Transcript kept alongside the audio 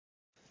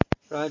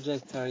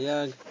Project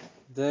Taryag,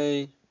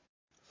 day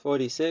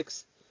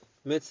 46,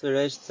 Mitzvah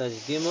Reish Tzadi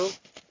Gimel.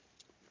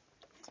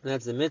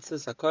 That's the mitzvah,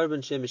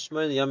 HaKarban Shem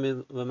Shmoin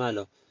Yomim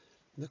V'malo.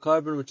 The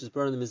carbon which is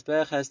brought on the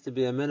Mizbech has to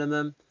be a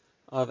minimum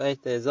of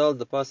 8 days old.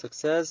 The Pasuk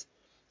says,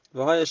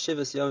 V'haya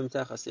Shivas Yomim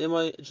Tachas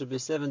Imoy, it should be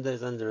 7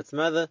 days under its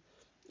mother.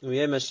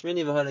 V'yem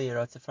Hashmini V'hala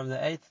Yirat. So from the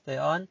 8th day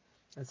on,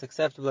 it's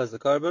acceptable as the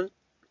carbon.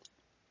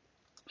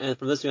 And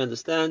from this we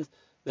understand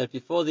that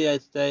before the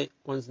 8th day,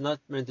 one's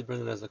not meant to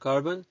bring it as a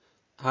carbon.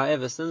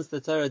 However, since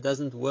the Torah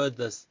doesn't word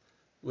this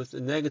with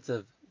the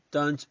negative,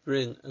 don't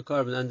bring a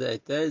carbon under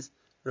 8 days,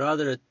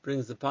 rather it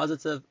brings the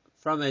positive,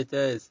 from 8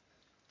 days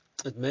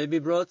it may be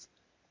brought,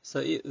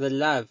 so the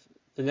lav,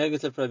 the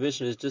negative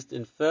prohibition is just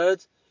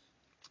inferred.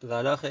 The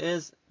halacha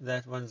is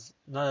that one's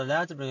not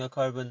allowed to bring a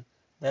carbon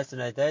less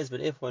than 8 days,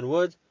 but if one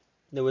would,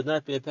 there would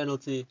not be a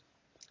penalty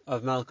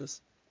of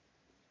malchus.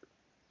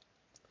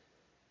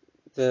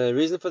 The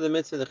reason for the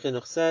mitzvah, the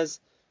chinuch says,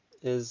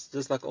 is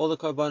just like all the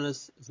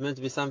karbanos, it's meant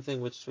to be something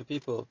which for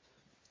people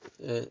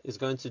is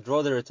going to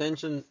draw their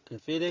attention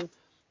and feeding,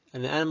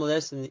 and the animal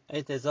less than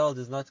 8 days old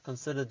is not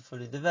considered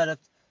fully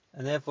developed,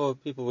 and therefore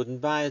people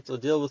wouldn't buy it or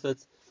deal with it,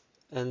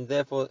 and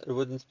therefore it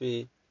wouldn't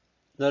be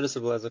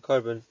noticeable as a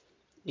carbon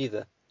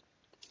either.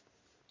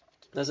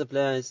 This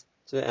applies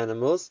to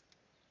animals.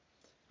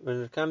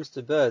 When it comes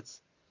to birds,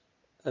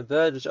 a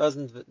bird which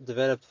hasn't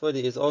developed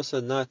fully is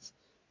also not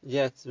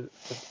yet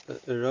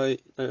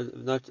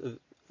not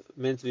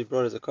meant to be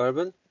brought as a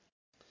carbon,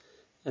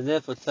 and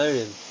therefore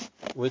tarim,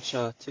 which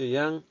are too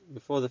young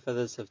before the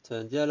feathers have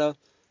turned yellow,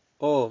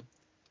 or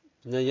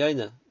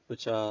nayona,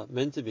 which are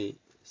meant to be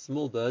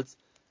small birds,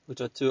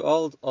 which are too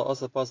old, are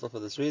also possible for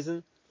this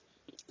reason.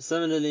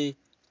 Similarly,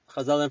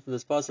 Chazal learned from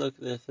this pasuk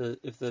that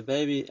if the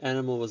baby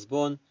animal was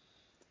born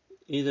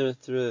either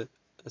through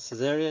a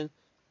cesarean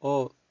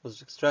or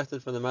was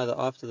extracted from the mother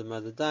after the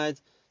mother died,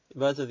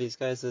 in both of these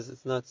cases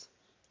it's not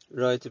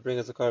right to bring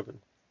as a carbon.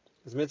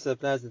 This mitzvah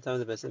applies in the time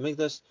of the Beis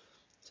Hamikdash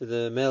to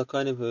the male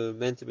kohanim who are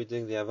meant to be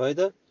doing the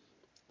avodah,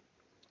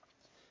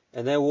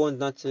 and they're warned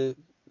not to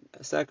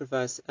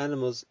sacrifice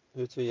animals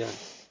who are too young.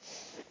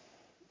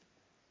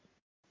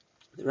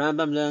 The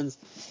Rambam learns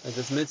that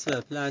this mitzvah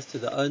applies to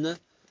the owner,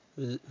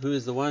 who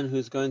is the one who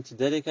is going to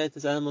dedicate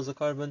this animal as a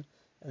carbon,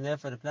 and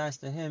therefore it applies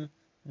to him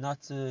not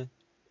to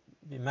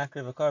be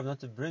makriv a carbon,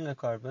 not to bring a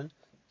carbon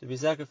to be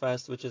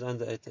sacrificed which is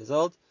under 8 days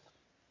old.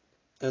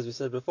 As we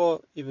said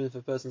before, even if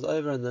a person's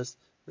over on this,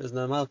 there's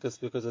no malchus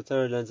because the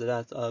Torah learns it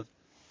out of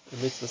the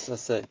mitzvah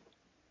saseh.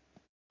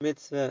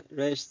 Mitzvah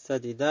reish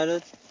tzadi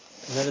dalet,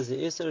 and that is the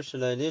isur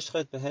shalai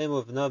lishchet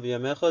behemo v'no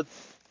b'yom,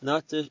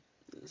 not to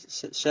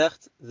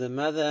shecht the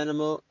mother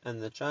animal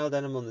and the child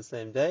animal on the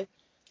same day.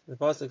 The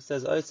pasuk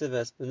says, Oitzev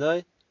es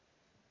b'noi,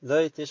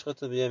 lo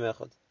tishchetu b'yom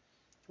echad.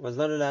 One's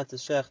not allowed to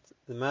shecht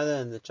the mother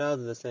and the child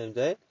on the same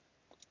day.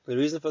 The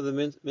reason for the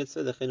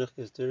mitzvah, the chinuch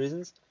gives 2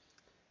 reasons.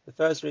 The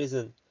first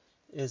reason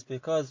is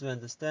because we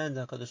understand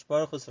that HaKadosh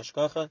Baruch Hu's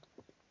hashgacha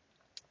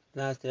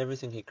applies to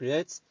everything He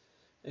creates,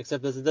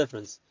 except there's a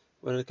difference.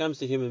 When it comes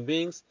to human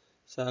beings,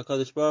 so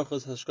HaKadosh Baruch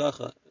Hu's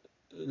hashgacha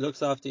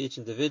looks after each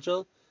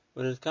individual.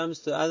 When it comes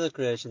to other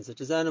creations,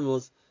 such as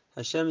animals,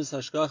 Hashem's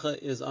hashgacha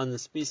is on the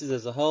species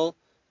as a whole,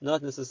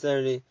 not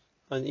necessarily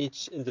on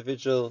each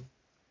individual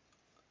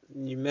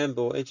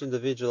member or each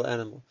individual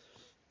animal.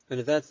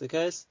 And if that's the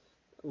case,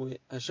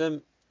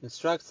 Hashem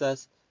instructs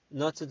us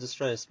not to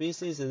destroy a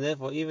species, and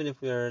therefore even if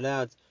we are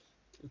allowed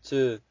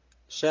to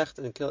shecht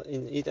and kill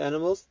and eat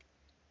animals,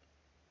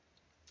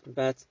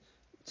 but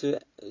to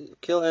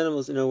kill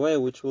animals in a way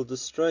which will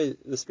destroy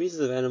the species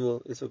of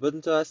animal is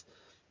forbidden to us,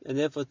 and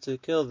therefore to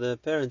kill the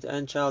parent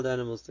and child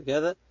animals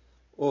together,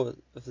 or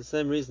for the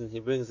same reason he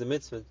brings the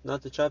mitzvah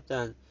not to chop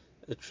down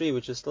a tree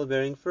which is still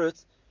bearing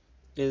fruit,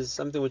 is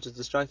something which is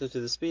destructive to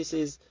the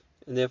species,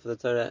 and therefore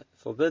the Torah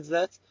forbids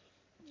that.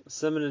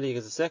 Similarly,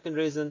 there's a second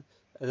reason,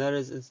 and that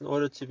is it's in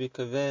order to be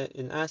kaveh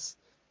in us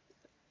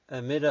a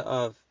midah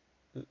of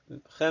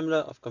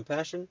chemla, of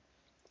compassion,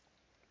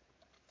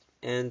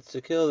 and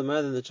to kill the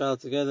mother and the child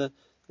together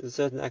is a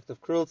certain act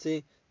of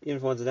cruelty, even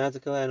if one's allowed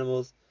to kill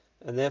animals,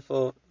 and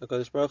therefore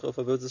HaKadosh Baruch Hu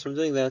forbids us from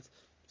doing that,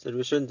 so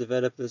we shouldn't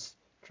develop this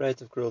trait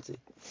of cruelty.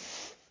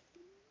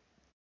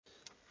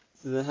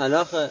 So the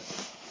halacha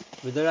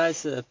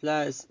Midaraisa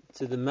applies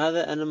to the mother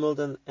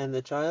animal and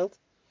the child,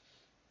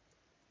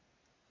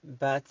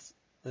 but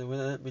we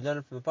learn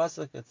it from the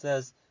pasuk. It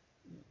says,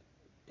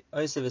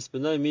 "Oisev es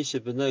b'noi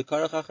misha b'noi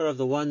karach of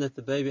the one that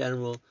the baby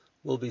animal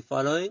will be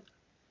following,"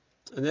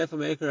 and therefore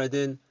Me'ikar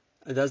Adin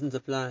it doesn't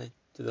apply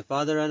to the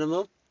father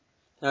animal.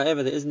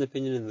 However, there is an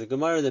opinion in the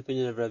Gemara, the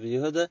opinion of Rabbi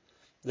Yehuda,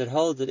 that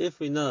holds that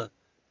if we know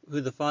who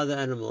the father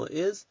animal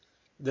is,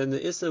 then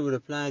the Issa would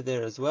apply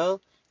there as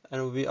well,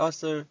 and it would be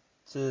also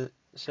to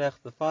shech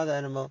the father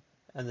animal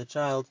and the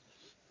child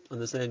on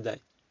the same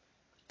day.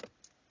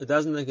 It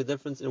doesn't make a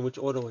difference in which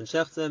order one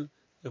shechts them,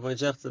 if one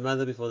shechts the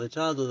mother before the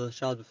child or the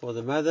child before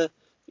the mother.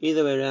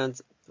 Either way around,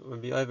 it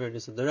would be over in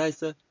Issa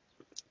D'Oraisa.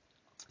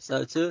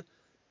 So too,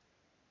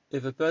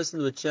 if a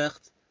person would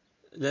shecht,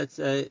 let's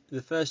say,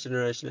 the first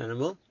generation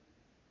animal,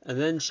 and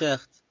then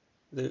shecht,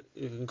 you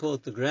can call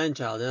it the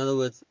grandchild, in other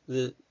words,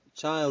 the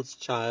child's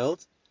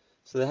child,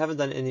 so they haven't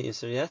done any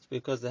Isser yet,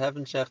 because they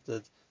haven't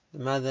shechted the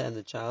mother and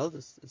the child,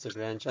 it's a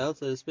grandchild,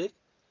 so to speak,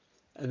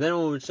 and then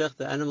one would shecht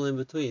the animal in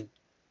between,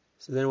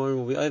 so then one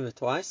will be over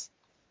twice,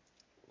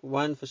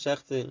 one for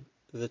shechting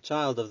the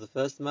child of the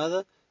first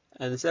mother,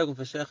 and the second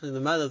for shechting the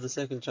mother of the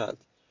second child.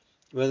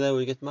 Whether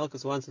we get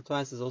malchus once or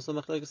twice is also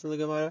machlokes in the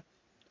Gemara.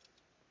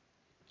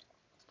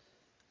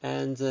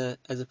 And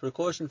as a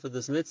precaution for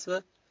this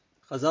mitzvah,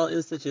 Chazal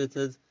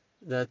instituted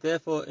that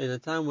therefore in a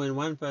time when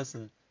one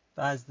person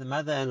buys the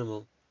mother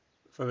animal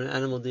from an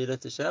animal dealer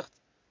to shecht,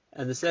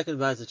 and the second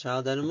buys a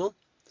child animal,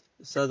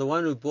 so the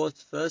one who bought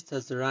first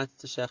has the right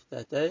to shecht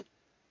that day,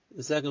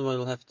 the second one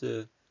will have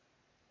to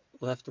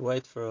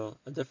wait for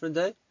a different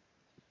day,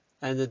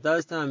 and at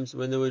those times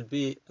when there would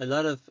be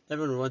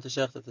everyone would want to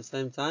shecht at the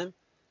same time,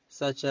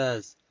 such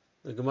as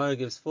the Gemara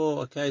gives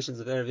 4 occasions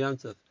of Erev Yom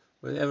Tov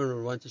when everyone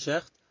would want to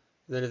shecht,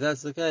 then if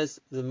that's the case,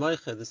 the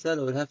moicher, the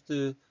seller, would have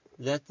to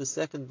let the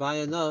second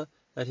buyer know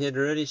that he had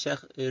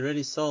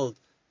already sold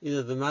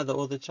either the mother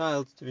or the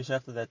child to be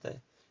shechted that day.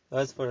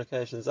 Those 4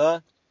 occasions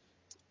are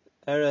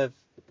Erev,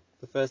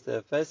 the first day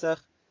of Pesach,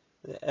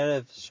 the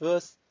Erev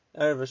Shavuos,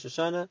 Erev Rosh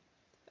Hashanah,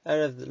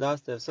 Erev, the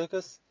last day of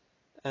Sukkot,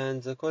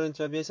 and according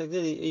to Rabbi Yitzchak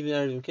Dili, even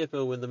Erev Yom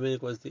Kippur, when the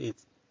minhag was to eat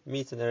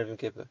meat in Erev Yom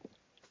Kippur.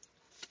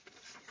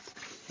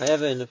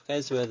 However, in a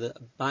case where the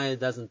buyer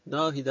doesn't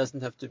know, he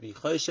doesn't have to be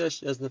choshesh,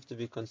 he doesn't have to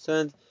be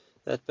concerned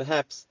that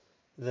perhaps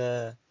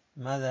the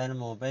mother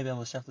animal or baby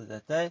animal was shechted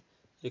that day.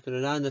 You can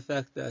rely on the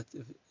fact that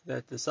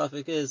the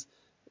suffix is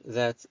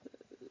that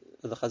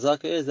the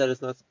chazaka is that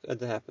it's not going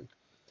to happen.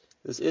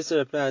 This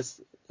Isser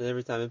applies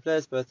every time in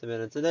place, both to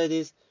men and to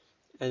ladies,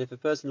 and if a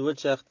person would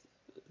shecht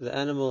the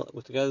animal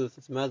together with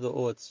its mother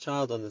or its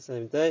child on the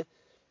same day,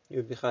 you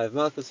would be chayav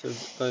malchus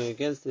for going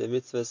against the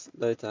mitzvahs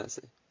lo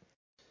ta'aseh.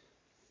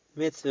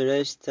 Mitzvah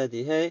reish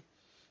tzadi hey,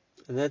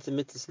 and that's a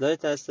mitzvah lo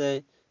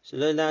ta'aseh,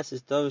 shelo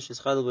la'asis davar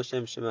sheschadol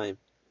b'shem shemayim.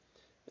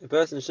 A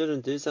person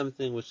shouldn't do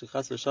something which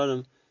chas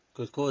v'shalom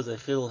could cause a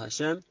chilul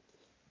Hashem.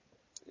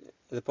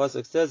 The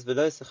pasuk says,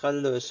 "V'lo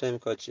sechalalu Hashem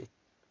kodshi."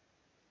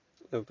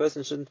 A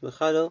person shouldn't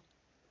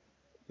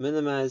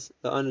minimize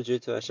the honor due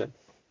to Hashem.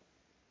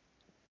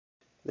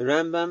 The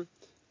Rambam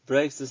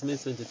breaks this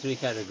mitzvah into 3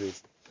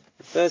 categories.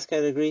 The first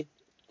category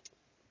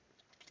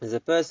is a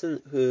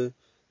person who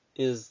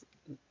is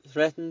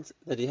threatened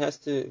that he has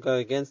to go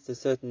against a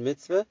certain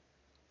mitzvah,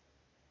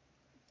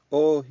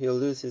 or he'll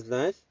lose his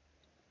life,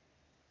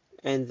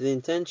 and the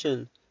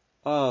intention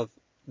of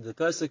the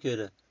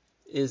persecutor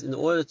is in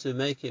order to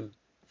make him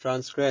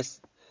transgress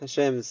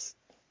Hashem's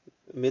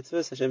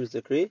mitzvahs, Hashem's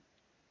decree.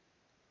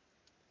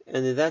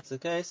 And if that's the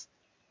case,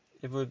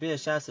 it would be a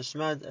shas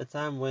hashmad, a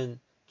time when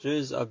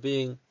Jews are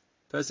being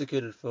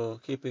persecuted for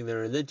keeping their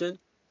religion,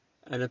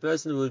 and a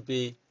person would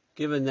be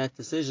given that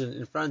decision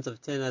in front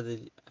of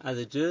 10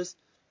 other Jews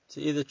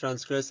to either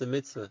transgress a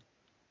mitzvah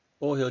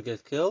or he'll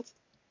get killed.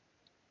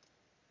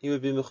 He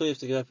would be mechuyev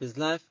to give up his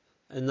life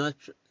and not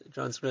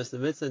transgress the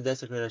mitzvah and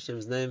desecrate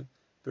Hashem's name,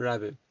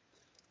 B'Rabim.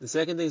 The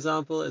second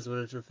example is when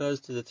it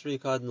refers to the 3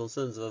 cardinal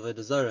sins of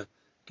Avodah Zarah,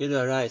 Gilu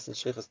Arayis and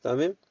Sheikhus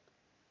Damim.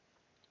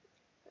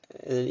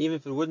 And even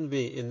if it wouldn't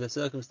be in the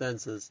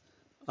circumstances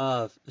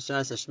of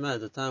Shas Hashmad,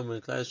 the time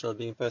when Klal Yisrael are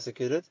being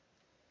persecuted,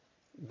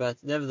 but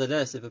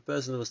nevertheless, if a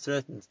person was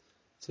threatened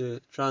to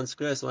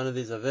transgress one of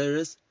these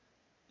averas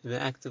in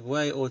an active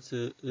way or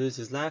to lose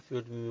his life, he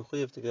would be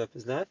mechuyev to give up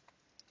his life.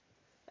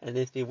 And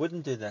if he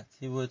wouldn't do that,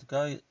 he would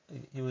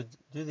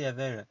do the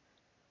avera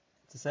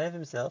to save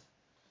himself,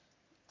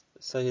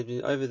 so he'd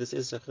be over this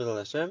Isra Chilul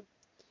Hashem.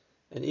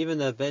 And even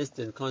though Beis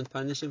Din can't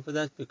punish him for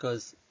that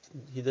because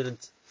he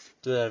didn't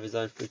do it out of his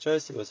own free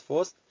choice, he was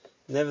forced.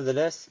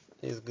 Nevertheless,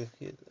 the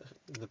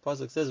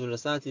pasuk says,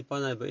 "V'nasati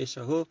panai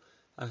ba'ishahu."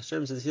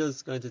 Hashem says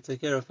He's going to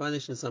take care of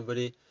punishing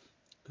somebody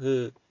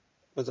who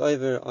was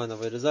over on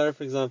Avodah Zarah,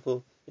 for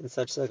example, in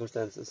such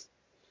circumstances.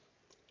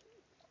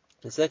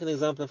 The second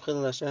example of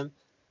Chilul Hashem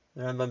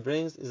the Rambam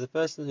brings is a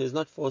person who is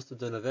not forced to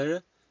do an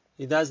avera.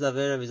 He does the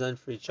avera of his own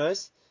free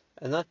choice,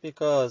 and not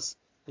because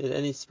he had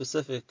any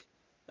specific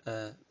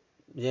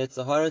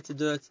Yetzirah to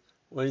do it,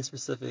 or any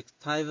specific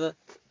taiva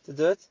to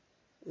do it.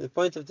 The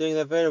point of doing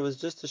the avera was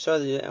just to show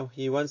that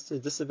he wants to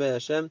disobey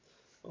Hashem,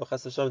 or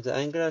chas v'shalom to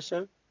anger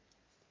Hashem.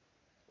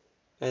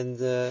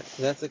 And if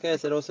that's the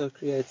case, it also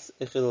creates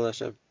a Chilul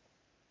Hashem.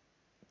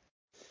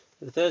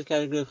 The third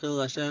category of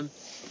Chilul Hashem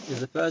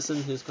is a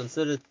person who is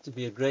considered to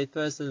be a great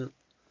person,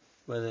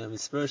 whether in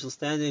his spiritual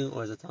standing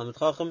or as a Talmid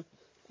Chacham,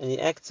 and he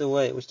acts a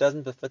way which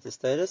doesn't befit his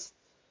status.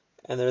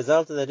 And the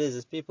result of that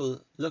is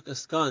people look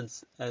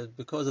askance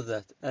because of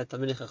that at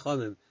Talmidei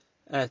Chachamim,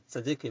 at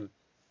Tzaddikim,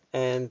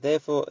 and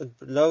therefore it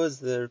lowers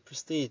the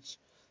prestige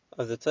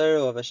of the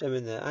Torah of Hashem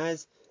in their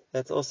eyes.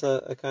 That's also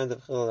a kind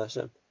of Chilul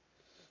Hashem.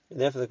 And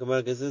therefore the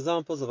Gemara gives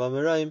examples of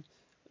Amoraim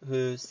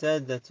who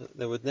said that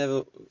they would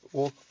never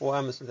walk 4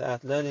 amos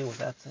without learning,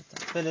 without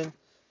tefillin,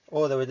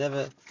 or they would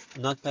never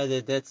not pay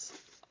their debts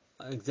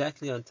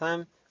exactly on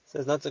time, so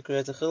as not to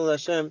create a Chilul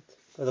Hashem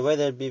by the way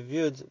they'd be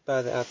viewed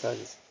by the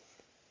outsiders.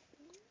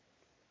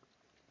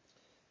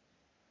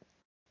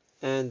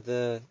 And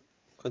the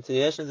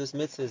continuation of this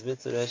mitzvah is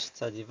mitzvah Resh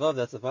Tzad Vav.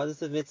 That's a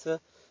positive mitzvah,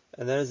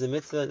 and that is the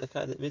mitzvah,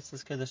 the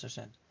mitzvah's Kiddush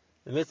Hashem.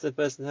 The mitzvah a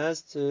person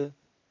has to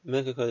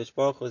make a Kodesh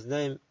Baruch Hu's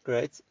name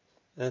great,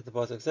 and the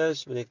pasuk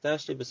says,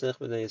 "V'nikdashti b'seich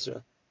b'nei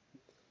Yisrael."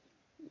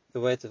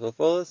 The way to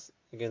fulfill this,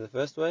 again the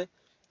first way,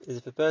 is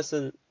if a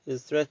person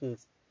is threatened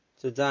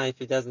to die if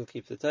he doesn't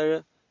keep the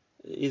Torah,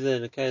 either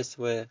in a case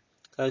where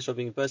Klal Yisrael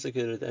being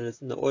persecuted and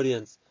it's in the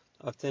audience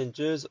of 10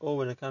 Jews, or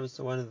when it comes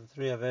to one of the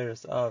three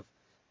Averos of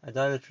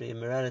idolatry,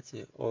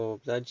 immorality, or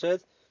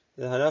bloodshed,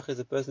 the halach is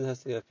a person has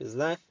to give up his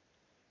life,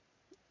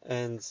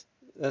 and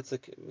that's a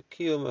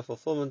kiyum, a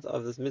fulfillment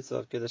of this mitzvah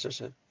of Kiddush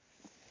Hashem.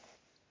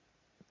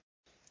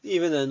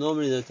 Even though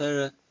normally the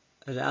Torah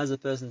allows a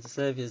person to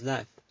save his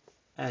life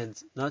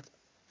and not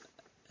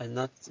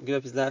give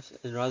up his life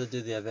and rather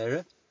do the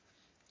Avera,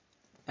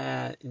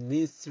 in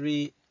these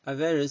three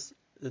Averas,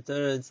 the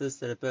Torah insists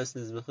that a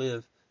person is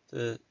mechuyev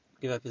to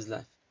give up his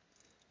life.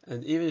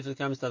 And even if it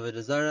comes to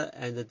Avodah Zarah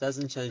and it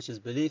doesn't change his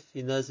belief,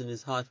 he knows in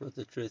his heart what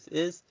the truth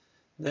is.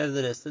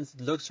 Nevertheless, since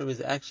it looks from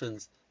his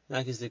actions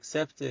like he's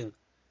accepting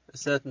a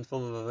certain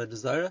form of Avodah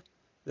Zarah,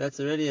 that's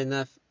already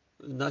enough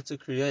not to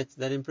create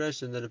that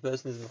impression that a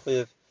person is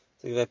mechuyev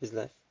to give up his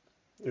life.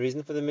 The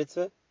reason for the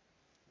mitzvah?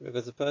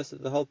 Because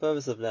the whole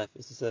purpose of life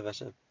is to serve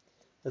Hashem.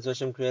 That's what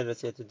Hashem created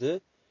us here to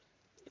do.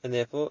 And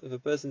therefore, if a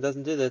person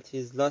doesn't do that,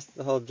 he's lost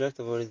the whole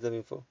objective of what he's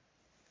living for.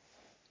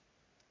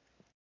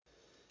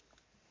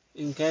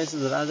 In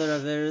cases of other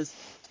Averas,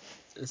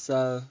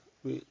 so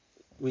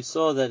we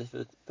saw that if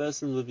a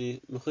person would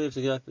be mechuyev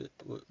to give up,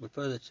 would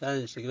put a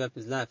challenge to give up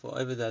his life or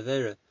over the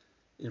Avera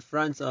in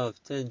front of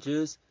 10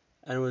 Jews,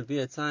 and it would be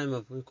a time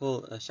of, we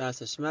call a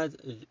Shas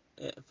Hashmad,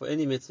 for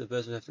any mitzvah, a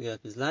person would have to give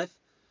up his life.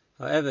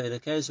 However, in a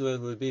case where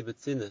it would be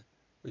B'tzina,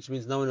 which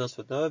means no one else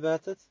would know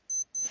about it,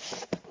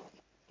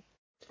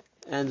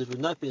 and it would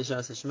not be a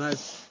Shas Hashmad,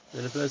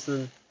 then a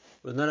person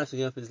would not have to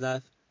give up his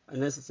life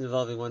unless it's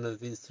involving one of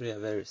these three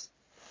Averas.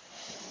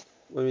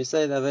 When we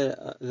say the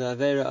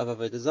Avera of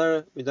Avodah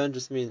Zarah, we don't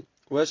just mean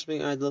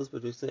worshipping idols,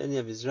 but we say any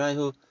of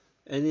Israel,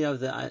 any of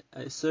the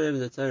Isurim in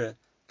the Torah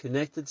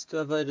connected to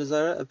Avodah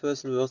Zarah, a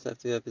person will also have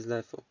to give up his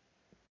life for.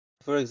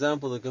 For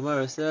example, the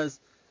Gemara says,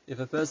 if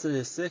a person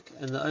is sick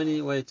and the only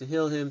way to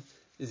heal him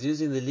is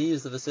using the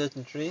leaves of a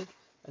certain tree,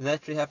 and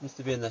that tree happens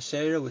to be an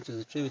Asherah, which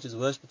is a tree which is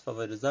worshipped for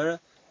Avodah Zarah,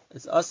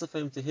 it's also for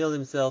him to heal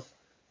himself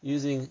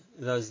using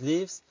those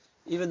leaves.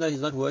 Even though he's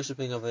not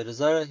worshipping Avodah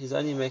Zarah, he's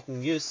only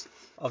making use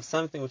of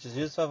something which is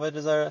used for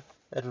Avodah Zarah,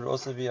 that would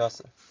also be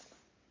also.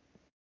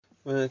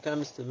 When it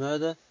comes to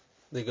murder,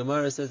 the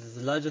Gemara says there's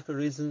a logical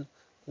reason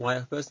why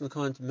a person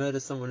can't murder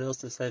someone else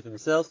to save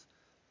himself,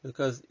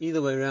 because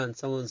either way around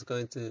someone's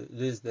going to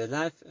lose their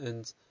life,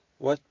 and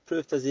what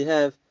proof does he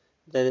have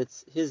that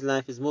his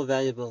life is more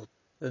valuable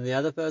than the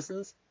other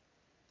person's,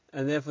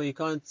 and therefore he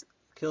can't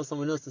kill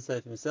someone else to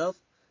save himself.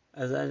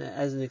 As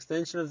an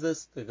extension of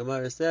this, the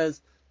Gemara says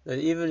that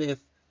even if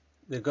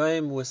the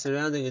Goyim were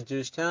surrounding a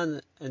Jewish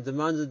town and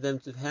demanded them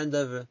to hand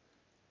over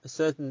a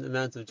certain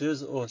amount of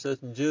Jews or a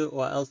certain Jew,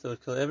 or else they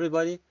would kill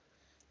everybody,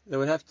 they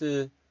would have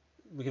to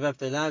give up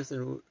their lives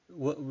and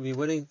be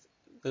willing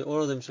that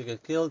all of them should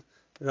get killed,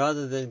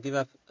 rather than give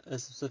up a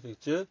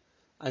specific Jew,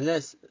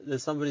 unless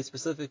there's somebody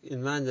specific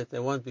in mind that they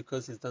want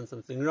because he's done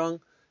something wrong,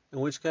 in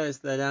which case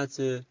they're allowed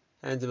to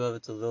hand him over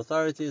to the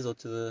authorities or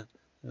to the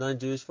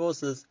non-Jewish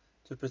forces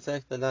to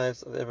protect the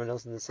lives of everyone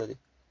else in the city.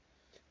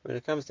 When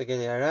it comes to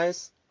Gilui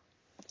Arayos,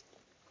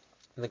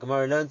 the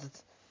Gemara learned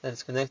that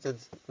it's connected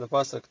the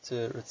pasuk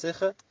to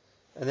Ritzicha,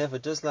 and therefore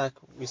just like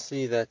we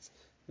see that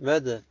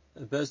murder,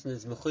 a person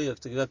is mechuyev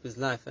to give up his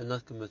life and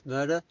not commit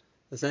murder,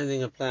 the same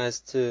thing applies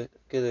to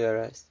Gilui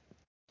Arayos.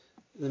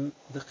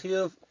 The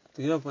chiyuv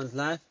to give up one's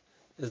life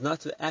is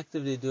not to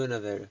actively do an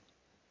Avera,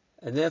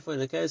 and therefore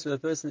in a case where a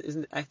person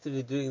isn't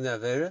actively doing the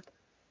Avera,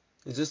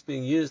 he's just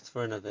being used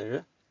for an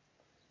Avera,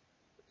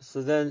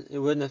 so then he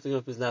wouldn't have to give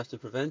up his life to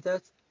prevent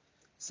that.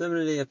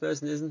 Similarly, a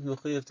person isn't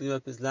mechuyev to give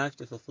up his life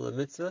to fulfill a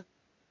mitzvah.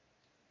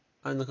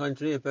 On the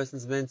contrary, a person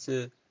is meant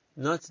to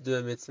not do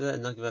a mitzvah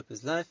and not give up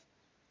his life.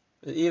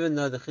 But even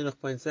though the Chinuch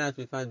points out,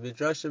 we find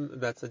midrashim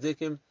about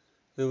tzaddikim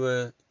who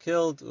were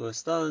killed, or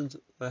stoned,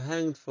 or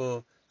hanged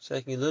for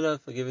shaking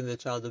lulav, for giving their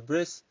child a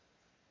bris.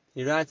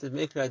 He writes that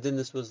Mikra Adin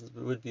this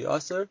would be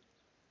asur.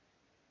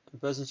 A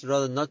person should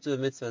rather not do a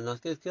mitzvah and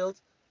not get killed.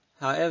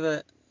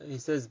 However, he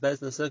says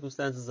based on the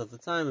circumstances of the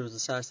time, it was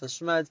a Shas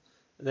Hashmad,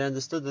 they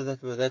understood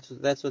that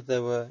that's what they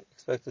were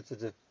expected to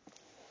do.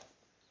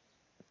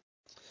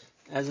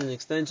 As an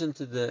extension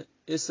to the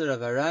Isser of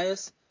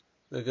Arayos,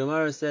 the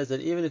Gemara says that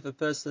even if a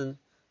person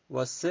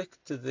was sick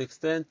to the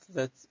extent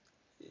that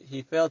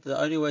he felt the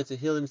only way to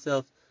heal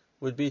himself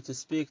would be to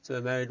speak to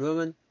a married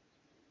woman,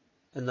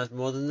 and not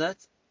more than that,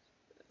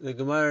 the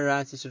Gemara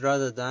writes he should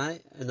rather die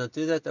and not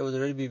do that. That would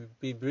already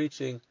be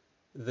breaching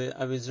the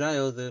of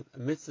Israel, the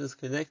mitzvahs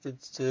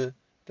connected to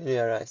Gilui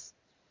Arayos.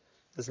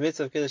 This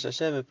mitzvah of Kiddush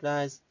Hashem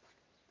applies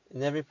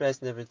in every place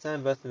and every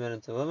time, both to man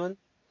and to woman.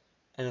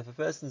 And if a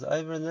person's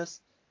over in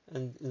this,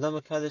 and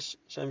Lama Kaddish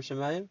Shem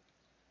Shemayim,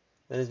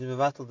 then he's been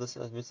mevatel this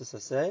mitzvah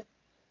saseh,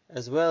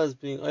 as well as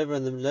being over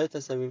in the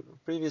lotus that we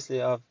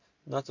previously of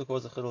not to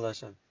cause a chilul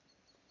Hashem.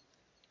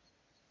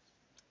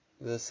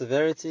 The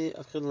severity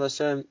of chilul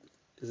Hashem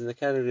is in the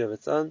category of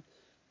its own.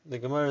 The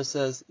Gemara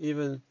says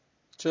even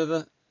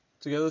tshuva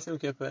together with Yom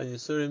Kippur and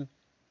Yisurim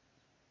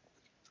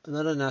are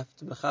not enough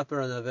to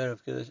mechaper on the aver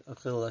of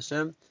chilul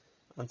Hashem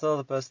until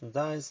the person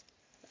dies,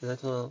 and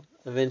that will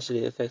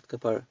eventually affect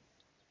kapara.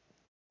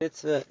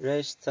 Mitzvah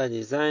Reish Tzadi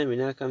Zayin. We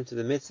now come to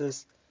the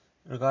mitzvahs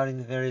regarding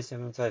the various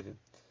Yom Tovim.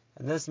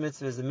 And this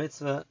mitzvah is a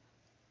mitzvah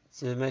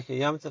to make a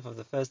Yom Tov of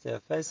the first day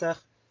of Pesach,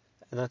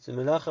 and not to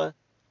Melacha.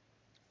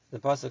 The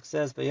pasuk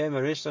says, "B'yom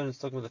Rishon," it's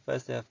talking about the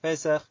first day of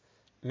Pesach,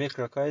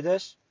 Mikra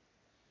Kodesh.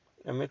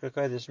 And Mikra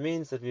Kodesh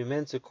means that we're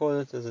meant to call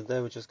it as a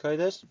day which is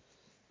Kodesh,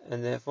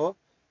 and therefore,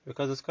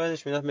 because it's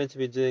Kodesh, we're not meant to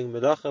be doing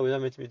Melacha, we're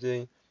not meant to be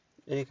doing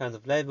any kind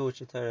of labor which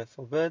the Torah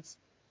forbids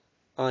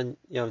on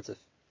Yom Tov.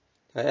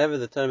 However,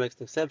 the Torah makes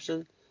an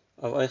exception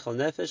of Eichel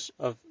Nefesh,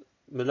 of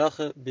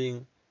Melacha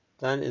being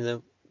done in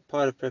the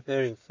part of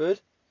preparing food.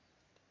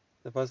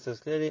 The pasuk says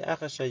clearly, a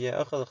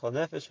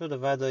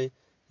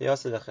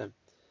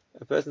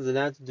person is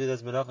allowed to do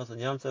those melachos on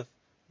Yom Tov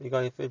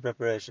regarding food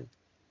preparation.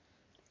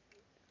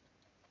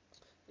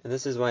 And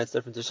this is why it's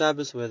different to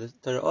Shabbos, where the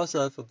Torah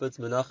also forbids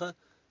melacha,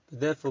 but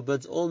therefore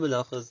forbids all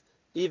melachos,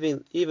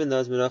 even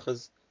those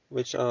melachos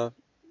which are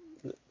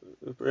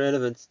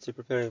relevant to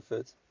preparing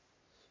food.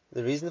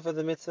 The reason for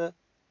the mitzvah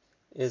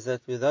is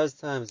that with those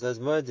times, those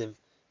moedim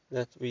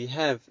that we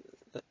have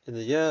in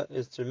the year,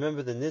 is to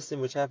remember the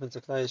nisim which happened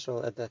to Klal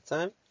Yisrael at that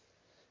time,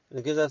 and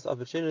it gives us the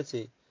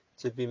opportunity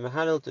to be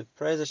mahalal, to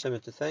praise Hashem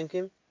and to thank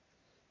Him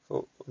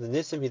for the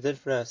nisim He did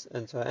for us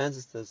and to our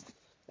ancestors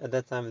at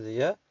that time of the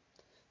year.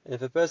 And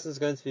if a person is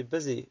going to be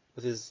busy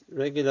with his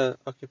regular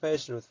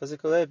occupation, with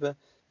physical labor,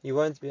 he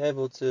won't be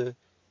able to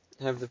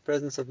have the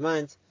presence of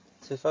mind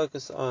to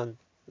focus on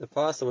the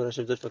past, or what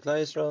Hashem did for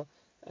Klal Yisrael,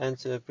 and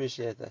to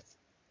appreciate that.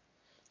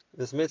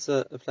 This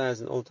mitzvah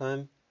applies in all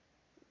time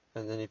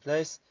and any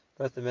place,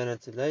 both the men and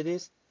the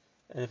ladies.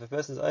 And if a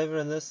person is over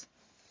in this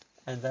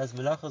and does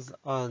melachos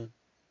on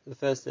the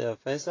first day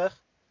of Pesach,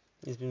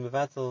 he's been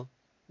mevatel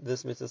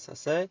this mitzvah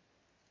saseh.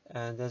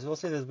 And as we'll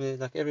see, there'll be,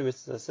 like every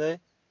mitzvah saseh,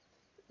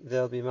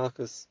 there'll be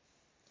malchus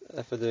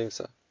for doing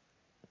so.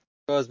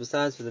 Because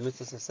besides for the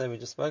mitzvah saseh we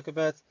just spoke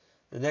about,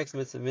 the next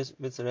mitzvah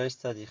reish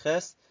tzadi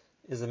ches,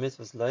 is the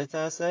mitzvah lo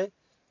ta'aseh,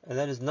 and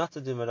that is not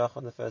to do melach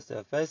on the first day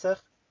of Pesach.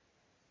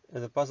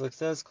 And the pasuk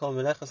says, "Kol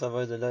melechas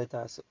avodah lo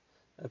ta'asu."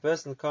 A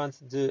person can't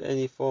do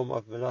any form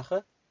of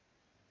melacha,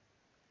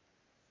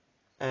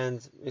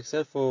 and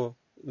except for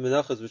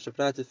melachas which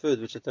apply to food,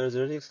 which the Torah is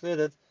already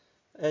excluded,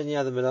 any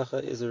other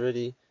melacha is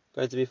already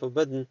going to be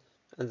forbidden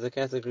under the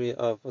category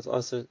of what's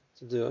also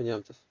to do on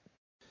Yom Tov.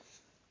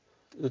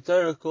 The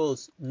Torah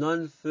calls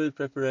non-food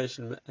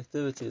preparation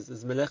activities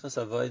as melechas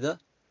avodah,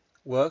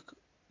 work,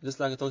 just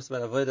like it talks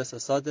about avodah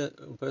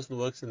sasadeh, a person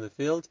works in the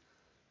field,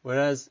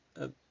 whereas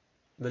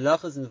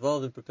melachas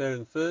involved in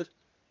preparing food,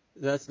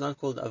 that's not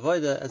called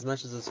avodah as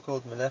much as it's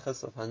called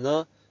melechas of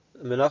hana,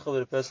 a melacha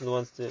that a person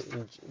wants to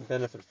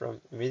benefit from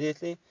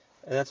immediately,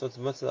 and that's what's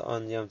mutzah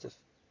on Yom Tov.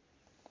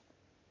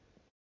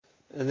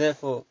 And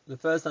therefore, the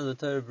first time the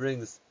Torah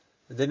brings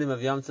the dinim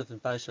of Yom Tov in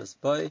Parshas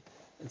Bo,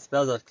 it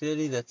spells out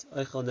clearly that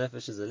Eichel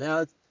Nefesh is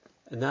allowed,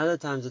 and the other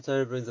times the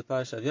Torah brings the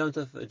Parsha of Yom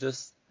Tov, it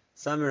just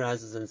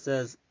summarizes and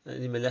says,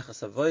 any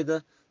melechas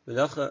avodah,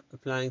 melacha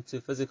applying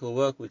to physical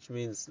work, which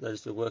means that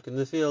is to work in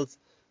the fields,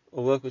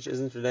 or work which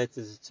isn't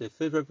related to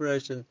food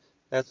preparation.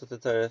 That's what the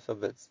Torah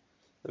forbids.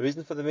 The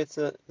reason for the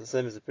mitzvah is the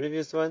same as the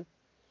previous one,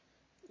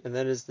 and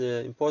that is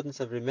the importance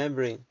of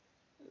remembering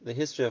the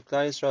history of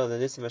Klal Yisrael and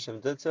the nisim Hashem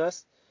did to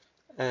us,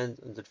 and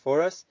did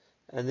for us,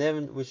 and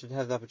then we should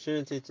have the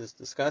opportunity to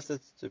discuss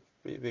it, to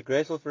be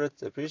grateful for it,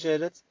 to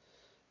appreciate it.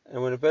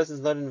 And when a person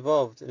is not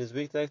involved in his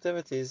weekday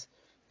activities,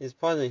 he's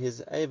pondering,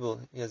 he's able,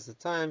 he has the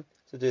time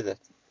to do that.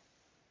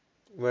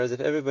 Whereas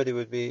if everybody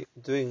would be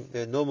doing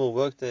their normal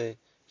workday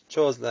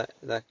chores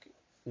like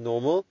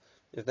normal,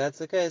 if that's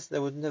the case, they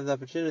wouldn't have the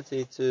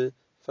opportunity to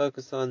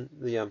focus on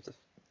the Yom Tov.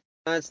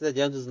 Besides that,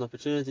 Yom Tov is an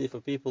opportunity for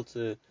people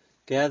to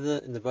gather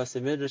in the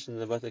Basei Midrash and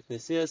the Bate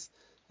Knesiyos,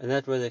 and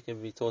that way they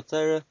can be taught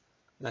Torah.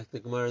 Like the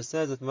Gemara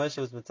says that Moshe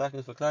was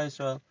metaken for Klal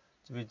Yisrael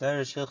to be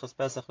Darish Hilchos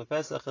Pesach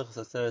v'Pesach, Hilchos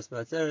Atzeres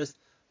v'Atzeres,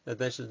 that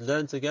they should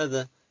learn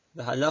together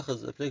the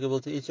halachas applicable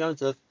to each Yom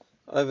Tov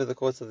over the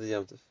course of the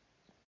Yom Tov.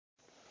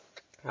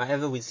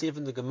 However, we see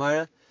from the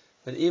Gemara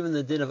that even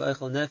the din of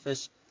Eichel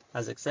Nefesh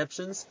has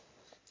exceptions,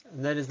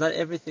 and that is not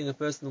everything a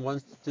person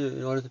wants to do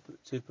in order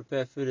to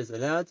prepare food is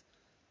allowed.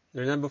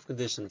 There are a number of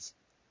conditions.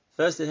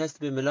 First, it has to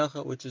be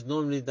melacha, which is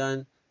normally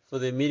done for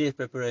the immediate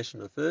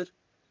preparation of food,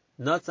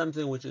 not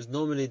something which is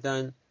normally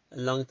done a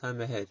long time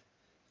ahead.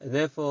 And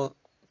therefore,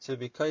 to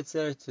be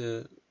kaitzer,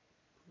 to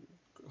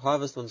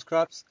harvest one's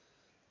crops,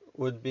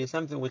 would be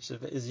something which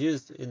is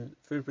used in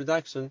food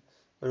production,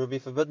 but would be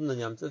forbidden on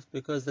Yom Tov,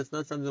 because that's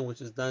not something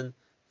which is done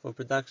for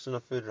production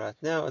of food right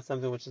now. It's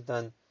something which is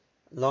done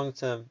long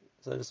term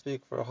so to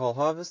speak, for a whole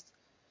harvest.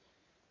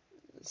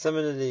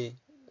 Similarly,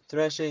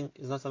 threshing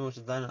is not something which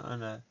is done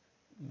on a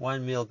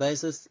one meal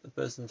basis. A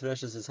person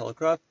threshes his whole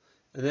crop,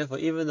 and therefore,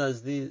 even though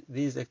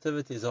these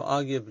activities are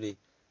arguably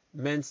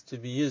meant to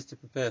be used to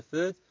prepare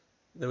food,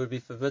 they would be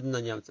forbidden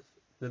on Yom Tov.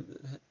 The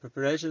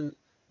preparation,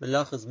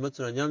 melachas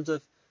mutter on Yom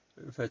Tov,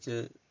 refer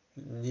to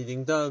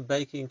kneading dough,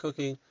 baking,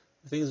 cooking,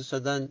 things which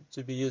are done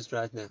to be used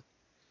right now.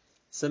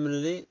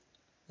 Similarly,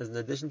 as an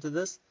addition to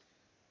this,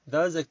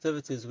 those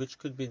activities which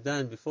could be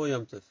done before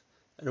Yom Tov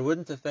and it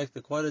wouldn't affect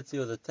the quality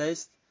or the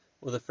taste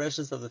or the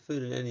freshness of the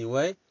food in any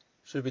way,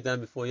 should be done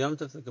before Yom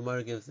Tov. The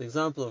Gemara gives the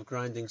example of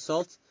grinding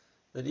salt,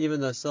 that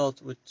even though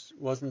salt which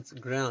wasn't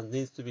ground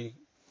needs to be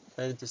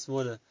made into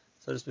smaller,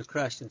 so to speak,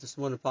 crushed into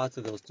smaller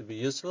particles to be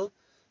useful,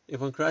 if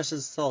one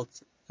crushes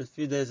salt a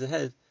few days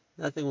ahead,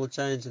 nothing will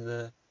change in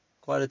the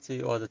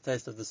quality or the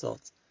taste of the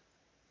salt.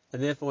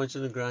 And therefore one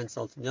shouldn't grind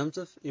salt in Yom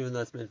Tov, even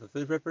though it's meant for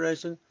food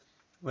preparation,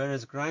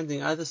 whereas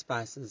grinding other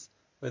spices,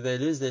 where they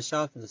lose their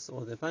sharpness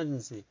or their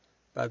pungency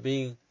by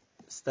being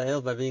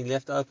stale, by being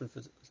left open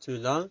for too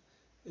long,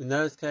 in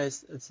those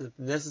cases it's a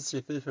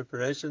necessary food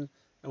preparation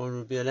and one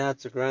would be allowed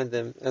to grind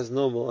them as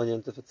normal on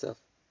Yom Tov itself.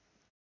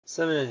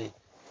 Similarly,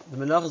 the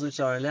melachas which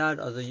are allowed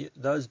are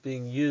those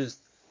being used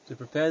to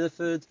prepare the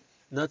food,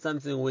 not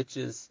something which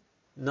is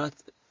not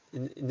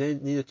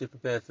needed to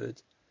prepare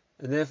food.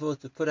 And therefore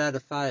to put out a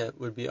fire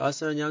would be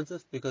asur on Yom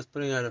Tov, because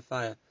putting out a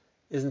fire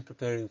isn't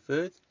preparing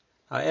food.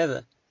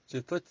 However,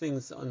 to put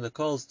things on the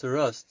coals to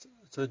roast,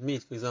 to put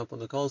meat, for example, on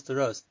the coals to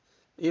roast,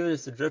 even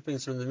if the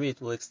drippings from the meat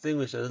will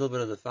extinguish a little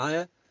bit of the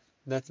fire,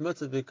 that's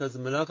mutter because the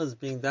malacha is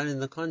being done in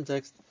the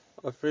context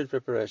of food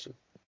preparation.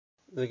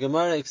 The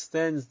Gemara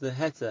extends the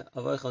heter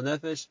of Ochel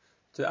Nefesh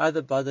to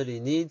other bodily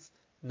needs,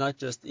 not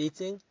just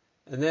eating,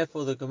 and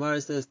therefore the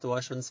Gemara says to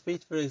wash one's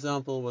feet, for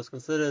example, was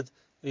considered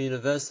a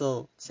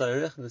universal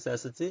tzarich,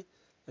 necessity,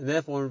 and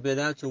therefore one would be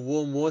allowed to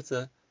warm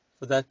water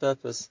for that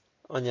purpose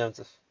on Yom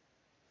Tov.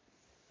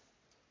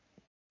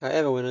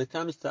 However, when it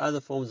comes to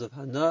other forms of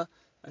hana,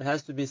 it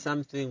has to be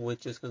something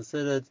which is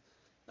considered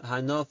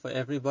hana for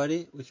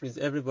everybody, which means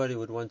everybody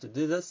would want to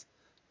do this.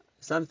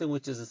 Something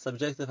which is a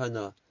subjective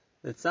hana,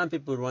 that some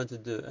people would want to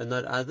do and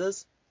not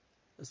others.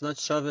 It's not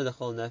shaveh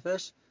l'chol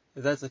nefesh.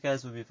 If that's the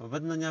case, it would be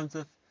forbidden on Yom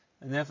Tov.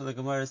 And therefore the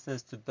Gemara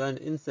says to burn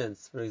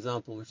incense, for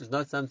example, which is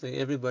not something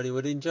everybody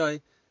would enjoy,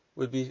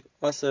 would be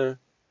asur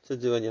to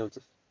do on Yom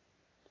Tov.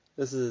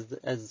 This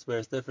is where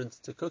it's different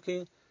to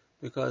cooking,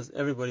 because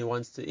everybody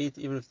wants to eat,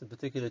 even if the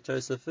particular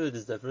choice of food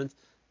is different.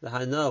 The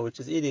hana, which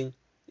is eating,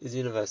 is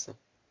universal.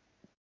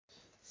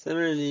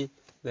 Similarly,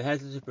 the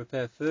heter to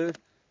prepare food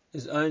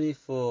is only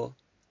for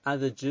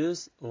other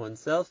Jews or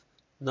oneself,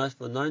 not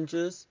for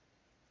non-Jews,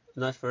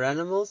 not for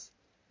animals,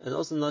 and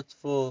also not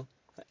for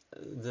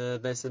the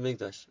Beis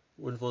HaMikdash.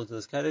 Wouldn't fall into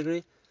this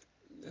category.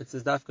 It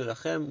says dafka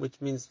lachem, which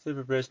means food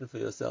preparation for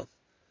yourself.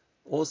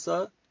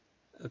 Also,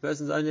 a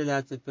person is only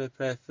allowed to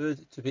prepare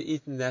food to be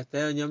eaten that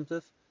day on Yom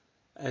Tov,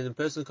 and a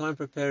person can't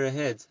prepare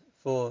ahead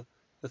for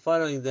the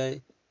following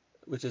day,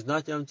 which is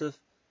not Yom Tov,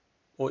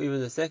 or even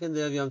the second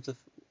day of Yom Tov,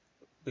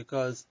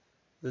 because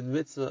the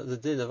mitzvah, the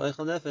din of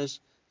Ochel Nefesh,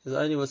 is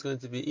only what's going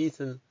to be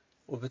eaten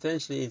or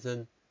potentially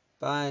eaten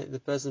by the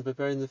person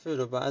preparing the food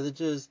or by other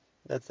Jews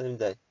that same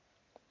day.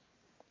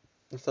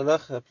 The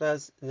halacha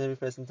applies in every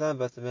place and time,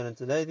 both to men and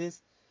to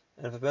ladies,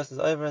 and if a person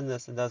is over in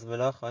this and does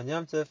melacha on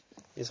Yom Tov,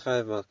 he's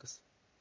chayav malchus.